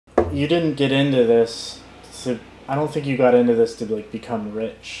you didn't get into this to, I don't think you got into this to like become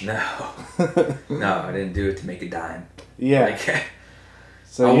rich. No. No, I didn't do it to make a dime. Yeah. Like,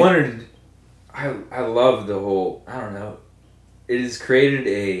 So I love the whole, I don't know, it has created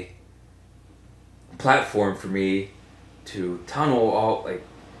a platform for me to tunnel all, like,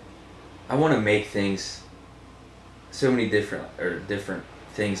 I want to make things, so many different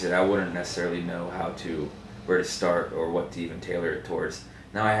things that I wouldn't necessarily know where to start or what to even tailor it towards.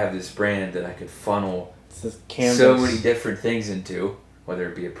 Now I have this brand that I could funnel so many different things into, whether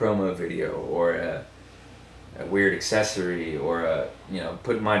it be a promo video or a weird accessory or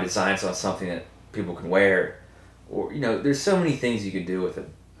put my designs on something that people can wear, or there's so many things you can do with a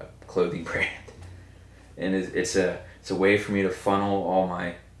clothing brand, and it's a way for me to funnel all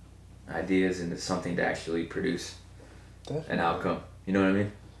my ideas into something to actually produce an outcome. You know what I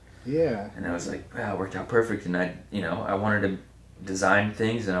mean? Yeah. And I was like, wow, it worked out perfect. And I wanted to design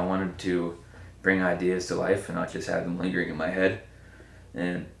things, and I wanted to bring ideas to life and not just have them lingering in my head.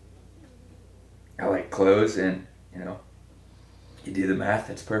 And I like clothes, and you do the math,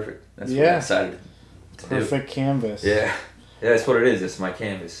 it's perfect. That's what I decided to do. Perfect canvas. Yeah, that's what it is. It's my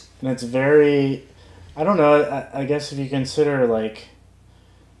canvas. And it's very, I don't know, I guess if you consider like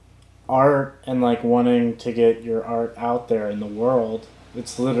art and like wanting to get your art out there in the world,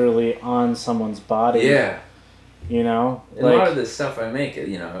 it's literally on someone's body. Yeah. And a lot of the stuff I make,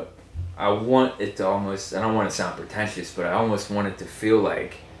 I want it to almost, I don't want to sound pretentious, but I almost want it to feel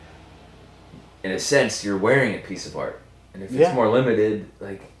like, in a sense, you're wearing a piece of art. And if it's more limited,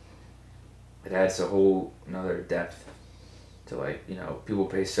 like, it adds a whole another depth to, like, people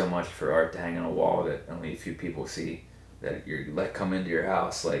pay so much for art to hang on a wall that only a few people see, that you're let come into your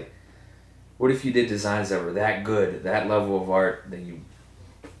house. Like, what if you did designs that were that good, that level of art, that you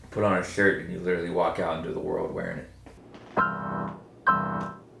put on a shirt and you literally walk out into the world wearing it?